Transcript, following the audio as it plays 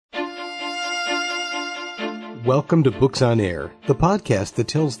Welcome to Books on Air, the podcast that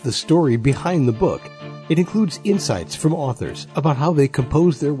tells the story behind the book. It includes insights from authors about how they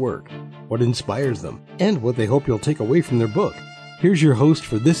compose their work, what inspires them, and what they hope you'll take away from their book. Here's your host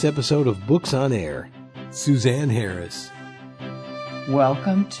for this episode of Books on Air, Suzanne Harris.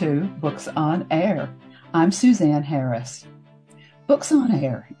 Welcome to Books on Air. I'm Suzanne Harris. Books on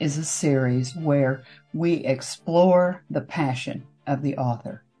Air is a series where we explore the passion of the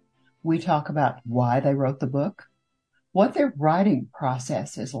author. We talk about why they wrote the book, what their writing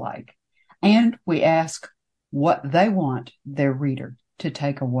process is like, and we ask what they want their reader to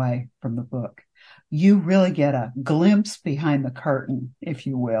take away from the book. You really get a glimpse behind the curtain, if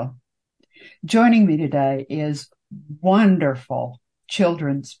you will. Joining me today is wonderful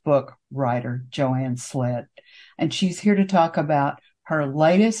children's book writer, Joann Slead, and she's here to talk about her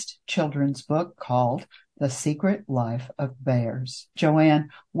latest children's book called The Secret Life of Bears. Joann,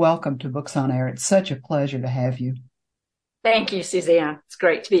 welcome to Books on Air. It's such a pleasure to have you. Thank you, Suzanne. It's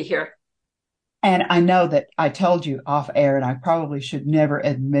great to be here. And I know that I told you off air, and I probably should never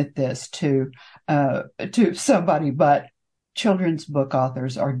admit this to somebody, but children's book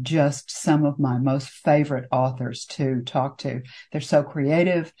authors are just some of my most favorite authors to talk to. They're so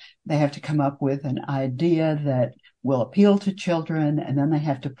creative. They have to come up with an idea that will appeal to children, and then they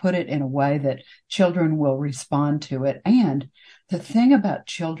have to put it in a way that children will respond to it. And the thing about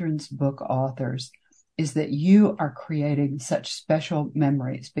children's book authors is that you are creating such special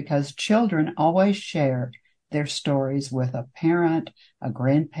memories because children always share their stories with a parent, a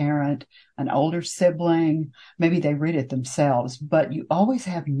grandparent, an older sibling. Maybe they read it themselves, but you always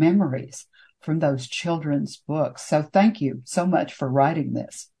have memories from those children's books. So thank you so much for writing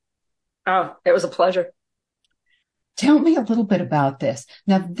this. Oh, it was a pleasure. Tell me a little bit about this.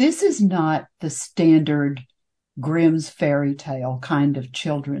 Now, this is not the standard Grimm's fairy tale kind of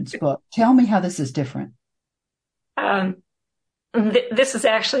children's book. Tell me how this is different. This is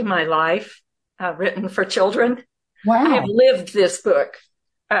actually my life, written for children. Wow. I have lived this book.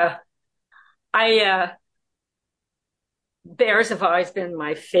 Bears have always been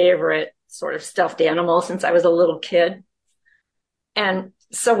my favorite sort of stuffed animal since I was a little kid. And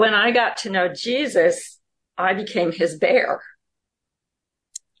so when I got to know Jesus, I became his bear.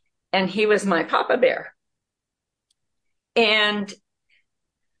 And he was my papa bear. And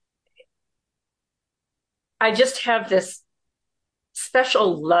I just have this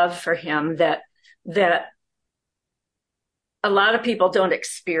special love for him that a lot of people don't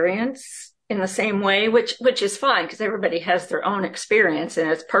experience in the same way, which is fine because everybody has their own experience and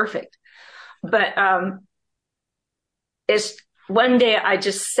it's perfect. But it's one day I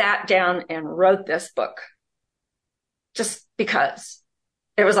just sat down and wrote this book just because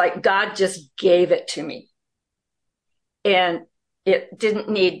it was like God just gave it to me. And it didn't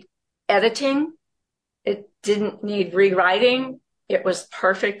need editing. It didn't need rewriting. It was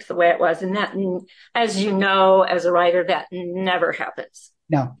perfect the way it was. And that, as you know, as a writer, that never happens.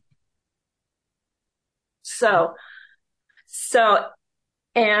 No.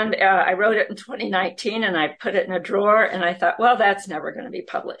 I wrote it in 2019 and I put it in a drawer and I thought, well, that's never going to be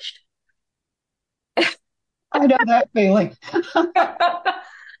published. I know that feeling.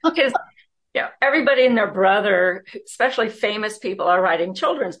 Because everybody and their brother, especially famous people, are writing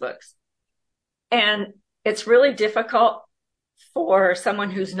children's books. And it's really difficult for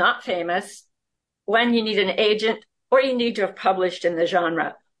someone who's not famous when you need an agent or you need to have published in the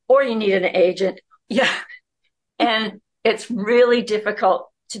genre or you need an agent. Yeah. And it's really difficult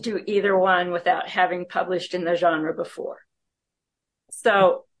to do either one without having published in the genre before.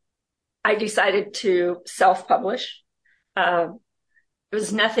 So I decided to self-publish. It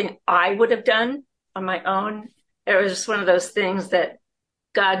was nothing I would have done on my own. It was just one of those things that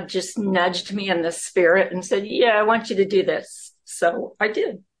God just nudged me in the spirit and said, yeah, I want you to do this. So I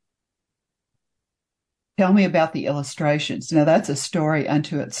did. Tell me about the illustrations. Now, that's a story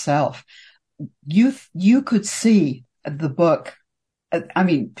unto itself. You could see the book. I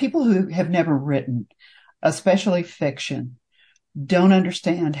mean, people who have never written, especially fiction, don't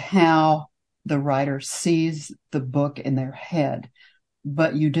understand how the writer sees the book in their head,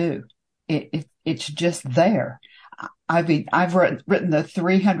 but you do. It's just there. I mean, I've written the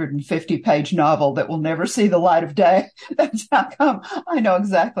 350-page novel that will never see the light of day. That's how come I know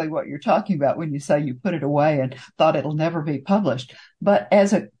exactly what you're talking about when you say you put it away and thought it'll never be published. But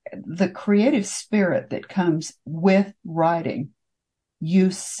as the creative spirit that comes with writing,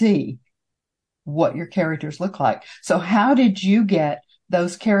 you see what your characters look like. So how did you get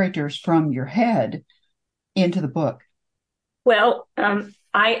those characters from your head into the book? Well,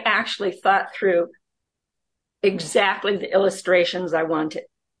 I actually thought through exactly the illustrations I wanted.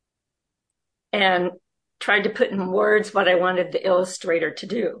 And tried to put in words what I wanted the illustrator to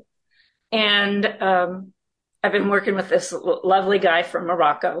do. And I've been working with this lovely guy from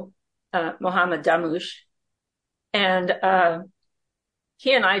Morocco, Mohammed Damouche. And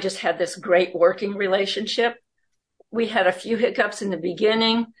he and I just had this great working relationship. We had a few hiccups in the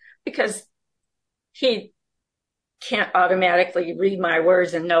beginning because he can't automatically read my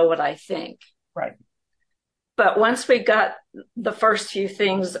words and know what I think. Right. But once we got the first few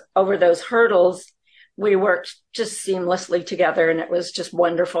things over those hurdles, we worked just seamlessly together, and it was just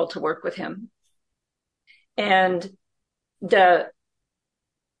wonderful to work with him. And as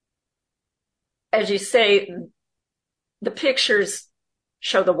you say, the pictures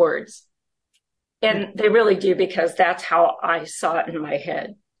show the words. And they really do, because that's how I saw it in my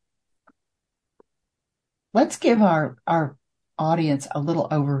head. Let's give our audience a little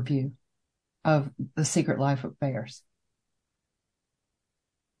overview of The Secret Life of Bears.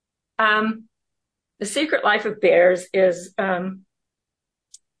 The Secret Life of Bears is, there's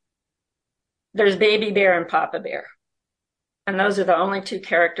Baby Bear and Papa Bear. And those are the only two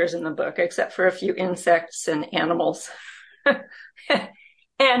characters in the book, except for a few insects and animals.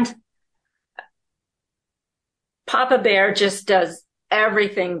 And Papa Bear just does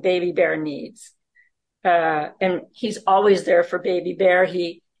everything Baby Bear needs. And he's always there for Baby Bear.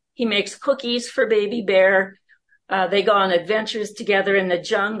 He makes cookies for Baby Bear. They go on adventures together in the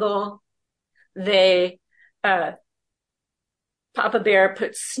jungle. Papa Bear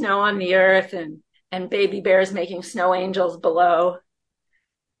puts snow on the earth, and Baby Bear is making snow angels below.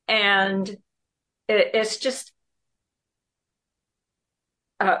 And it's just,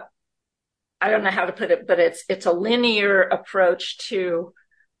 I don't know how to put it, but it's a linear approach to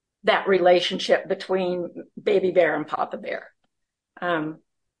that relationship between Baby Bear and Papa Bear. And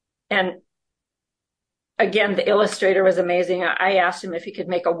again, the illustrator was amazing. I asked him if he could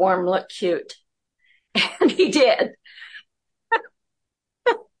make a worm look cute, and he did.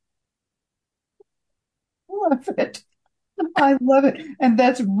 Love it. I love it. And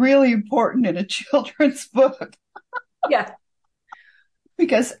that's really important in a children's book. Yeah.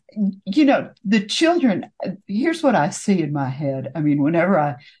 Because, the children, here's what I see in my head. I mean,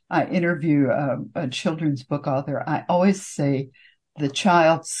 whenever I interview a children's book author, I always see the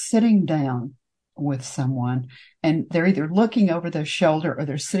child sitting down with someone, and they're either looking over their shoulder or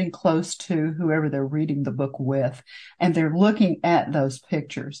they're sitting close to whoever they're reading the book with, and they're looking at those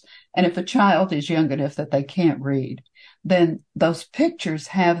pictures. And if a child is young enough that they can't read, then those pictures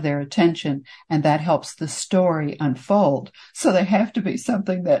have their attention, and that helps the story unfold. So they have to be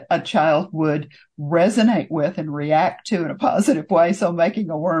something that a child would resonate with and react to in a positive way. So making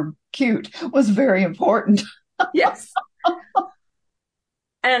a worm cute was very important. Yes.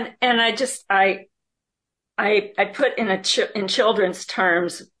 And I put in children's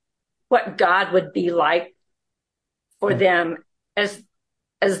terms what God would be like for them as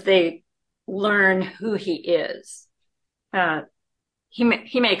they learn who He is.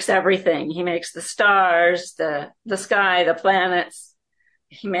 He makes everything. He makes the stars, the sky, the planets.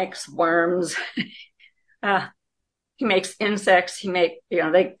 He makes worms. He makes insects.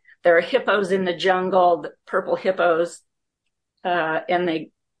 There are hippos in the jungle, the purple hippos, and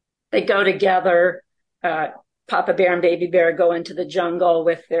they go together. Papa Bear and Baby Bear go into the jungle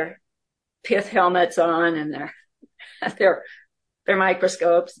with their pith helmets on and their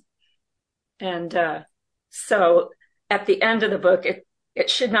microscopes. And so at the end of the book, it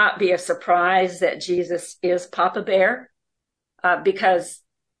should not be a surprise that Jesus is Papa Bear, because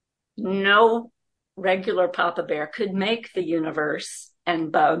no regular Papa Bear could make the universe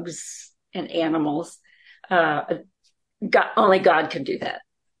and bugs and animals. Only God can do that.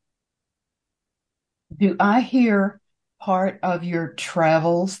 Do I hear part of your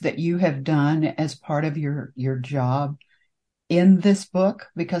travels that you have done as part of your job in this book?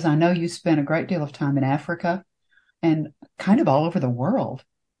 Because I know you spent a great deal of time in Africa and kind of all over the world.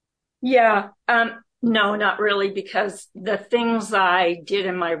 Yeah. No, not really, because the things I did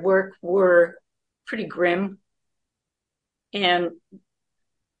in my work were pretty grim. And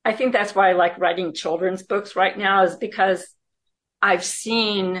I think that's why I like writing children's books right now, is because I've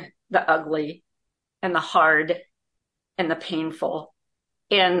seen the ugly and the hard and the painful,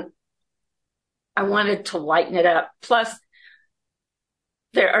 and I wanted to lighten it up. Plus,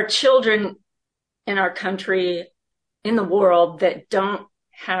 there are children in our country, in the world, that don't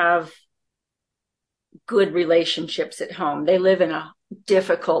have good relationships at home. They live in a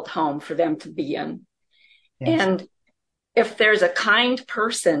difficult home for them to be in. Yes. And if there's a kind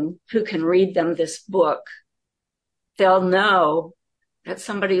person who can read them this book, they'll know that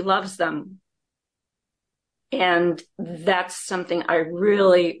somebody loves them. And that's something I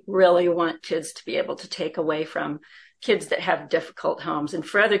really, really want kids to be able to take away from kids that have difficult homes. And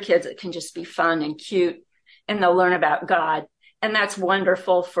for other kids, it can just be fun and cute, and they'll learn about God. And that's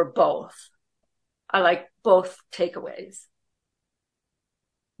wonderful for both. I like both takeaways.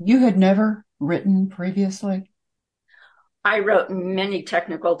 You had never written previously? I wrote many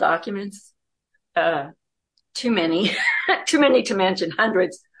technical documents, too many, too many to mention,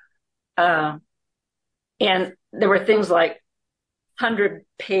 hundreds. And there were things like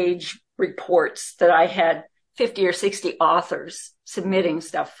 100-page reports that I had 50 or 60 authors submitting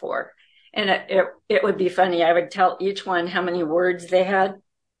stuff for. And it would be funny. I would tell each one how many words they had.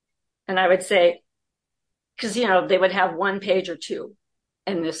 And I would say, because, they would have 1 page or 2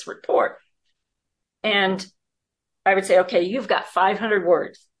 in this report. And I would say, okay, you've got 500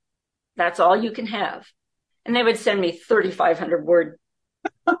 words. That's all you can have. And they would send me 3,500 word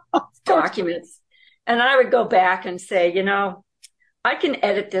documents. And I would go back and say, I can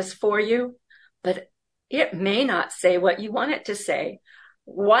edit this for you, but it may not say what you want it to say.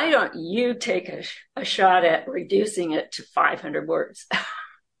 Why don't you take a shot at reducing it to 500 words?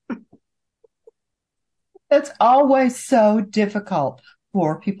 That's always so difficult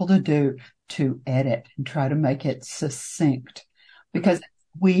for people to do, to edit and try to make it succinct, because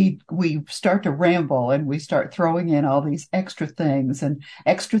we start to ramble and we start throwing in all these extra things, and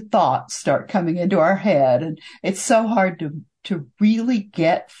extra thoughts start coming into our head. And it's so hard to really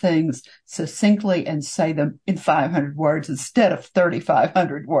get things succinctly and say them in 500 words instead of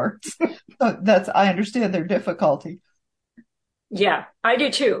 3,500 words. So I understand their difficulty. Yeah, I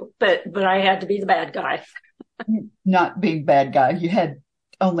do too. But I had to be the bad guy. Not being bad guy. You had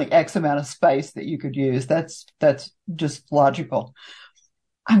only X amount of space that you could use. That's just logical.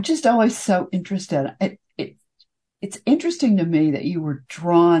 I'm just always so interested. It's interesting to me that you were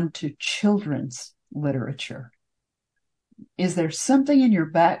drawn to children's literature. Is there something in your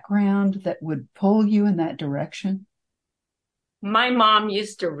background that would pull you in that direction? My mom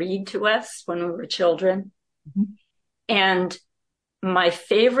used to read to us when we were children. Mm-hmm. And my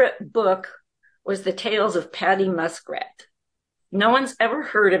favorite book was The Tales of Patty Muskrat. No one's ever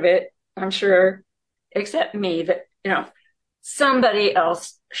heard of it, I'm sure, except me, that, somebody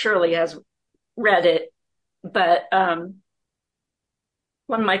else surely has read it. But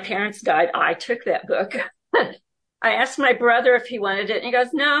when my parents died, I took that book. I asked my brother if he wanted it, and he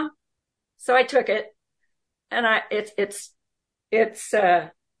goes, no. So I took it. And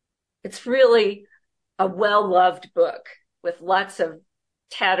it's really a well-loved book with lots of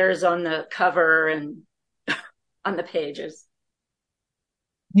tatters on the cover and on the pages.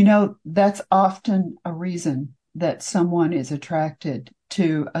 That's often a reason that someone is attracted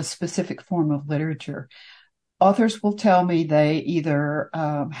to a specific form of literature. Authors will tell me they either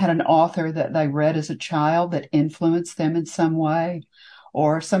had an author that they read as a child that influenced them in some way,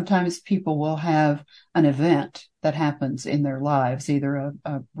 or sometimes people will have an event that happens in their lives, either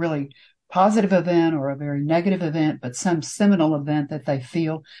a really positive event or a very negative event, but some seminal event that they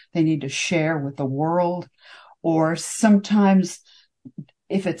feel they need to share with the world. Or sometimes,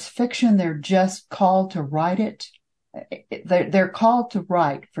 if it's fiction, they're just called to write it. They're called to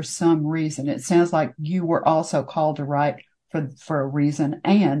write for some reason. It sounds like you were also called to write for a reason,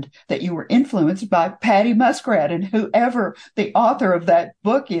 and that you were influenced by Patty Muskrat, and whoever the author of that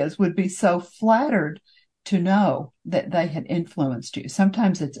book is would be so flattered to know that they had influenced you.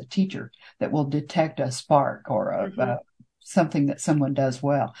 Sometimes it's a teacher that will detect a spark or something that someone does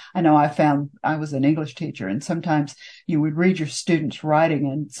well. I know I was an English teacher, and sometimes you would read your students' writing,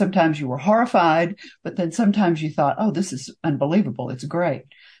 and sometimes you were horrified, but then sometimes you thought, oh, this is unbelievable. It's great.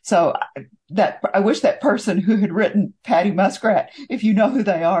 So I wish that person who had written Patty Muskrat, if you know who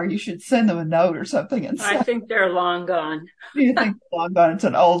they are, you should send them a note or something. And I think they're long gone. Do you think they're long gone? It's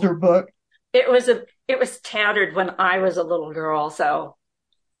an older book. It was tattered when I was a little girl, so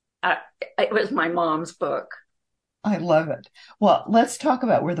it was my mom's book. I love it. Well, let's talk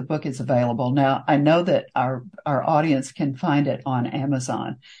about where the book is available. Now, I know that our audience can find it on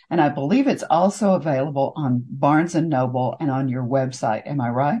Amazon, and I believe it's also available on Barnes & Noble and on your website. Am I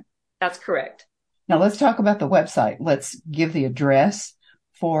right? That's correct. Now, let's talk about the website. Let's give the address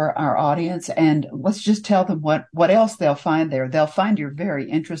for our audience, and let's just tell them what else they'll find there. They'll find your very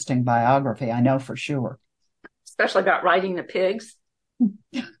interesting biography, I know for sure. Especially about riding the pigs.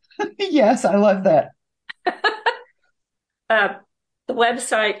 Yes, I love that. The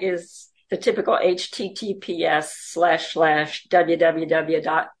website is the typical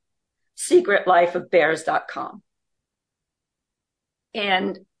https://www.secretlifeofbears.com.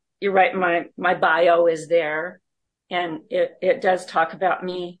 And you're right, my bio is there, and it does talk about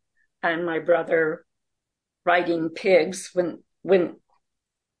me and my brother riding pigs when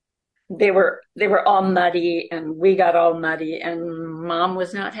they were all muddy and we got all muddy and Mom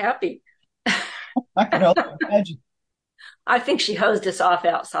was not happy. I can only imagine. I think she hosed us off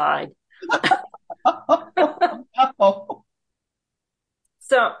outside. Oh,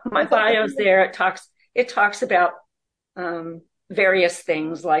 So my bio's there. It talks about various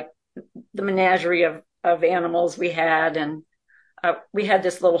things like the menagerie of animals we had, and we had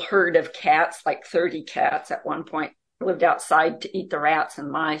this little herd of cats, like 30 cats at one point, lived outside to eat the rats and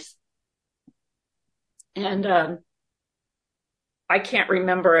mice. And I can't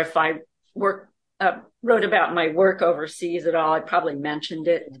remember if I wrote about my work overseas at all. I probably mentioned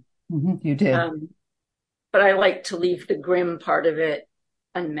it. you did. But I like to leave the grim part of it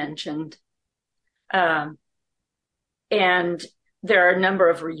unmentioned. Um, and there are a number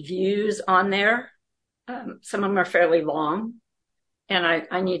of reviews on there. Some of them are fairly long, and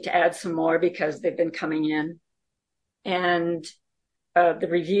I need to add some more because they've been coming in. And the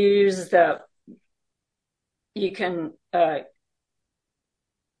reviews, you can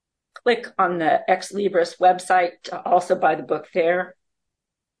click on the Ex Libris website to also buy the book there.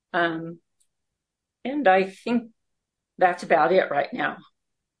 And I think that's about it right now.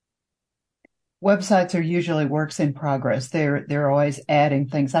 Websites are usually works in progress. They're always adding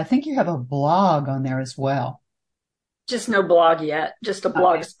things. I think you have a blog on there as well. Just no blog yet, just a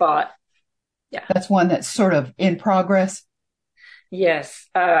blog spot. Yeah. That's one that's sort of in progress. Yes.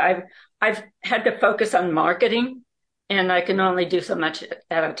 I've had to focus on marketing, and I can only do so much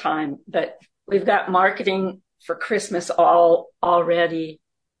at a time, but we've got marketing for Christmas all already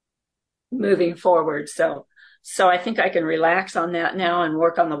moving forward. So I think I can relax on that now and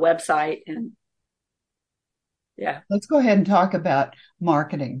work on the website. And yeah. Let's go ahead and talk about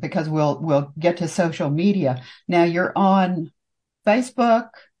marketing because we'll get to social media. Now you're on Facebook,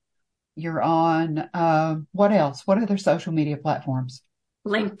 you're on what else? What other social media platforms?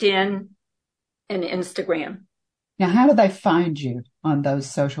 LinkedIn and Instagram. Now, how do they find you on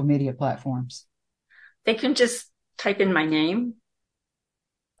those social media platforms? They can just type in my name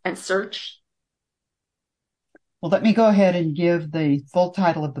and search. Well, let me go ahead and give the full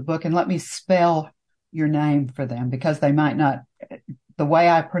title of the book and let me spell your name for them because they might not, the way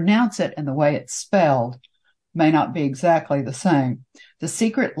I pronounce it and the way it's spelled may not be exactly the same. The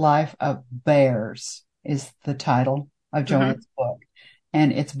Secret Life of Bears is the title of Joann's book.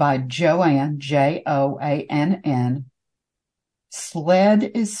 And it's by Joann, Joann.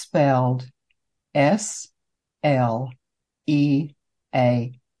 Slead is spelled Slead.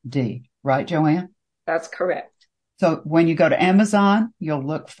 Right, Joann? That's correct. So when you go to Amazon, you'll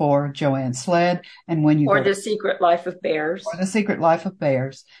look for Joann Slead. And when you or The Secret Life of Bears. Or The Secret Life of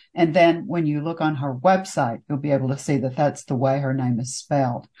Bears. And then when you look on her website, you'll be able to see that that's the way her name is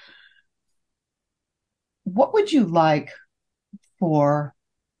spelled. What would you like for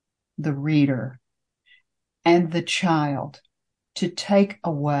the reader and the child to take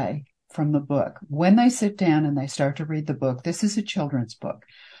away from the book when they sit down and they start to read the book? This is a children's book.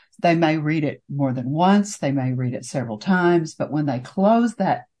 They may read it more than once. They may read it several times, but when they close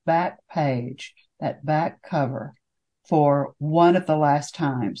that back page, that back cover for one of the last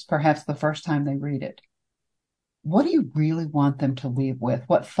times, perhaps the first time they read it, what do you really want them to leave with?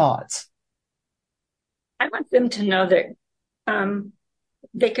 What thoughts? I want them to know that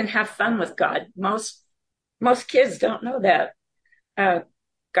they can have fun with God. Most kids don't know that.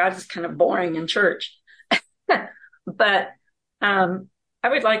 God is kind of boring in church. But I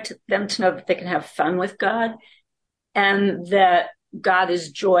would like them to know that they can have fun with God and that God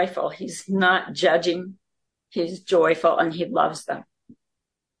is joyful. He's not judging. He's joyful and he loves them.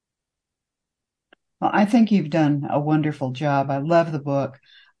 Well, I think you've done a wonderful job. I love the book.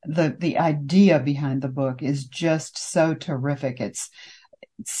 The idea behind the book is just so terrific. It's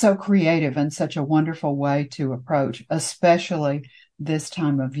so creative and such a wonderful way to approach, especially this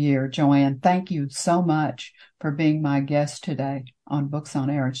time of year. Joann, thank you so much for being my guest today on Books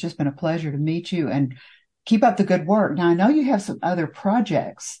on Air. It's just been a pleasure to meet you and keep up the good work. Now, I know you have some other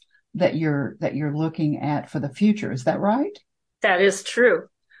projects that you're looking at for the future. Is that right? That is true.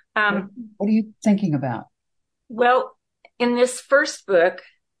 What are you thinking about? Well, in this first book,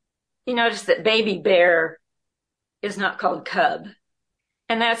 you notice that baby bear is not called cub.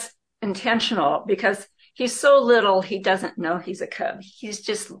 And that's intentional because he's so little, he doesn't know he's a cub. He's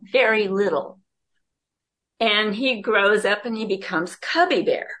just very little. And he grows up and he becomes Cubby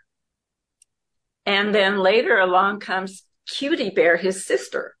Bear. And then later along comes Cutie Bear, his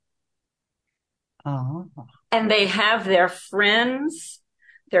sister. Oh. And they have their friends.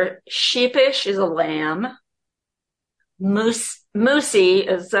 They're Sheepish is a lamb. Moosey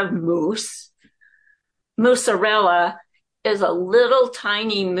is a moose. mozzarella is a little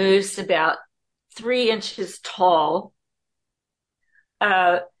tiny moose about 3 inches tall.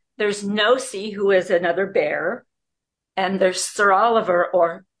 There's Nosy, who is another bear, and there's Sir Oliver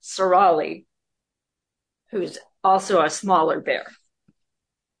or Sir Ollie, who's also a smaller bear.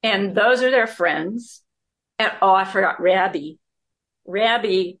 And those are their friends. And I forgot Rabby.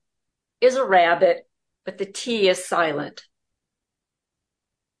 Rabby is a rabbit, but the T is silent.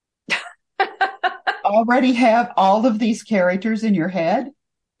 Already have all of these characters in your head?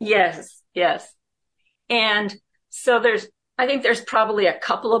 Yes, yes. And so I think there's probably a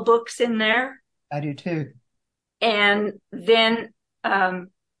couple of books in there. I do too. And then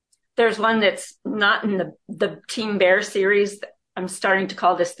there's one that's not in the Team Bear series. I'm starting to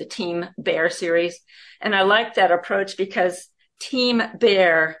call this the Team Bear series. And I like that approach because Team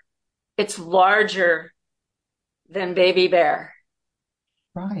Bear, it's larger than Baby Bear.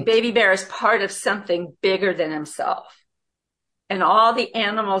 Right. Baby Bear is part of something bigger than himself. And all the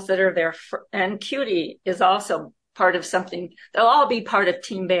animals that are there, and Cutie is also part of something. They'll all be part of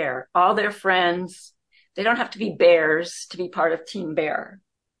Team Bear, all their friends. They don't have to be bears to be part of Team Bear.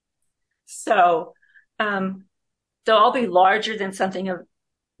 So they'll all be larger than something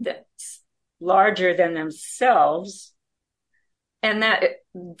that's larger than themselves. And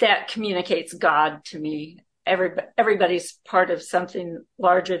that communicates God to me. Everybody's part of something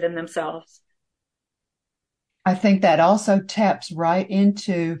larger than themselves. I think that also taps right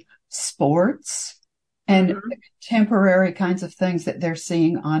into sports and contemporary kinds of things that they're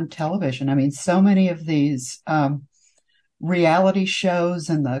seeing on television. I mean, so many of these reality shows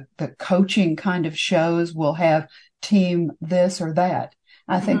and the coaching kind of shows will have team this or that.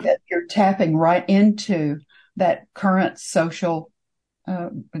 I think that you're tapping right into that current social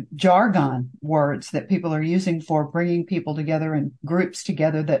jargon words that people are using for bringing people together and groups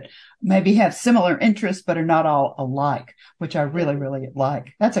together that maybe have similar interests but are not all alike, which I really, really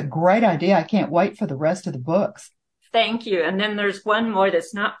like. That's a great idea. I can't wait for the rest of the books. Thank you. And then there's one more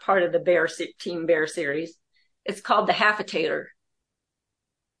that's not part of the Team Bear series. It's called The Half-A-Tater.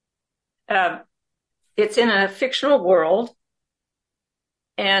 It's in a fictional world,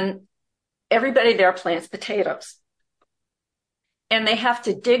 and everybody there plants potatoes. And they have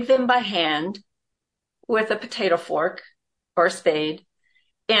to dig them by hand with a potato fork or a spade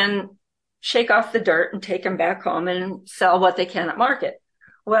and shake off the dirt and take them back home and sell what they can at market.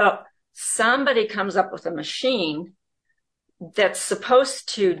 Well, somebody comes up with a machine that's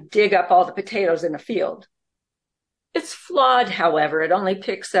supposed to dig up all the potatoes in a field. It's flawed, however. It only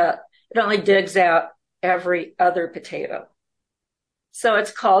digs out every other potato. So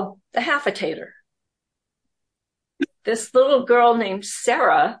it's called the Half-A-Tater. This little girl named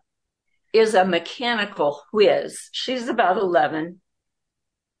Sarah is a mechanical whiz. She's about 11.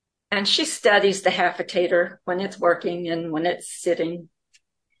 And she studies the Half-A-Tater when it's working and when it's sitting.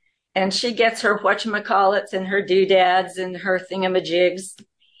 And she gets her whatchamacallits and her doodads and her thingamajigs.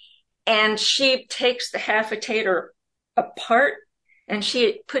 And she takes the Half-A-Tater apart and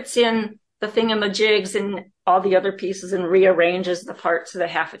she puts in the thingamajigs and all the other pieces and rearranges the parts of the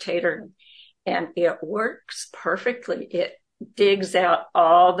Half-A-Tater. And it works perfectly. It digs out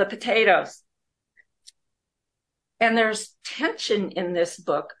all the potatoes. And there's tension in this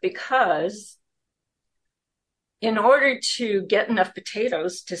book because in order to get enough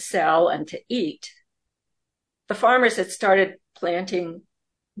potatoes to sell and to eat, the farmers had started planting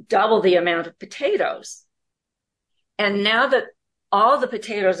double the amount of potatoes. And now that all the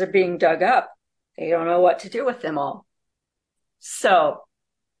potatoes are being dug up, they don't know what to do with them all. So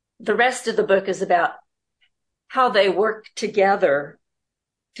the rest of the book is about how they work together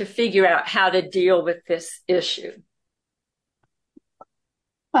to figure out how to deal with this issue.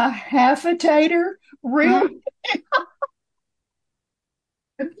 A Half-A-Tater? Really?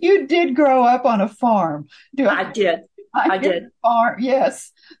 You did grow up on a farm. I did. I did. Farm.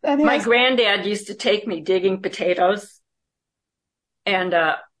 Yes. My granddad used to take me digging potatoes. And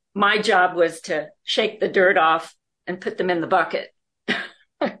my job was to shake the dirt off and put them in the bucket.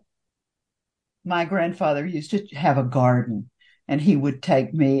 My grandfather used to have a garden, and he would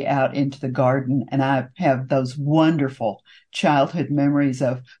take me out into the garden, and I have those wonderful childhood memories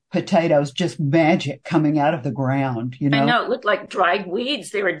of potatoes, just magic coming out of the ground, you know? I know, it looked like dried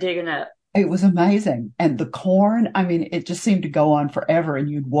weeds they were digging up. It was amazing. And the corn, I mean, it just seemed to go on forever, and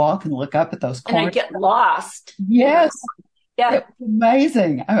you'd walk and look up at those corn. And I'd get lost. Yes. Yeah. It was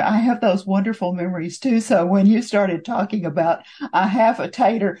amazing. I have those wonderful memories too. So when you started talking about a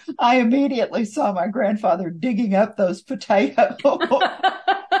Half-A-Tater, I immediately saw my grandfather digging up those potatoes.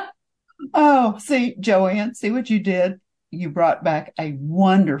 Oh, see, Joann, see what you did? You brought back a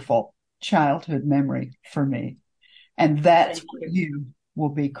wonderful childhood memory for me. And that's what you will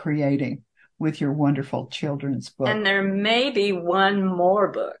be creating with your wonderful children's book. And there may be one more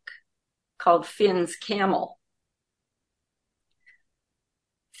book called Finn's Camel.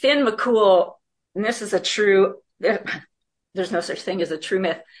 Finn McCool, and this is a true, there's no such thing as a true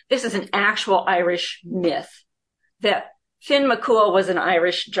myth. This is an actual Irish myth that Finn McCool was an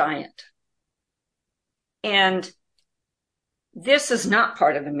Irish giant. And this is not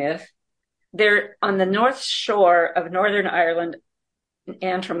part of the myth. They're on the north shore of Northern Ireland in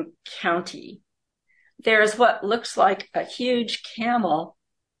Antrim County. There's what looks like a huge camel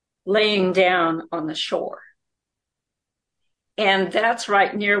laying down on the shore. And that's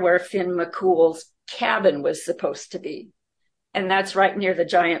right near where Finn McCool's cabin was supposed to be. And that's right near the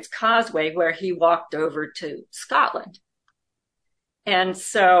Giant's Causeway where he walked over to Scotland. And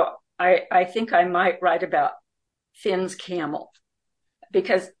so I think I might write about Finn's camel,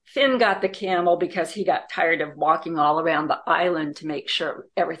 because Finn got the camel because he got tired of walking all around the island to make sure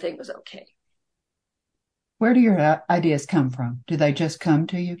everything was okay. Where do your ideas come from? Do they just come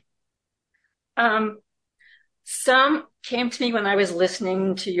to you? Some came to me when I was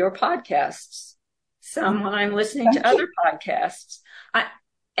listening to your podcasts. Some when I'm listening to other podcasts.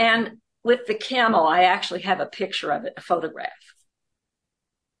 And with the camel, I actually have a picture of it, a photograph.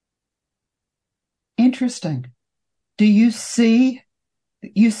 Interesting. Do you see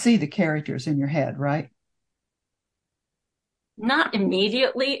the characters in your head, right? Not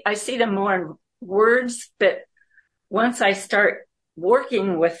immediately. I see them more in words, but once I start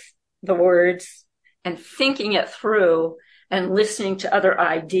working with the words and thinking it through and listening to other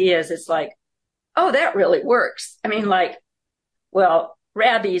ideas, it's like, oh, that really works. I mean, like, well,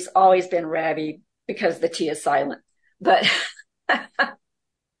 Rabby's always been Rabby because the T is silent, but,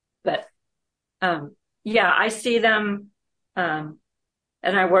 yeah, I see them, and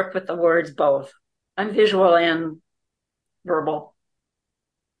I work with the words both. I'm visual and verbal.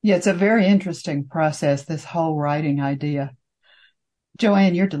 Yeah, it's a very interesting process, this whole writing idea.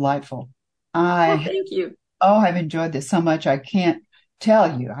 Joann, you're delightful. Thank you. Oh, I've enjoyed this so much. I can't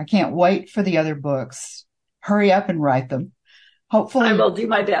tell you. I can't wait for the other books. Hurry up and write them. Hopefully, I will do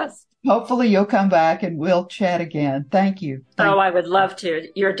my best. Hopefully you'll come back and we'll chat again. Thank you. I would love to.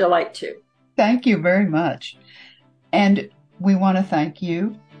 You're a delight too. Thank you very much. And we want to thank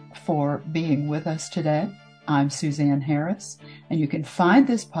you for being with us today. I'm Suzanne Harris, and you can find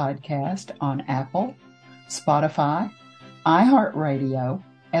this podcast on Apple, Spotify, iHeartRadio,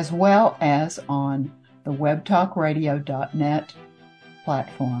 as well as on the webtalkradio.net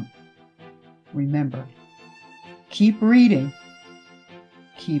platform. Remember, keep reading,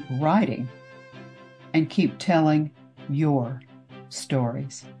 keep writing, and keep telling your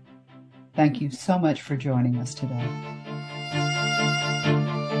stories. Thank you so much for joining us today.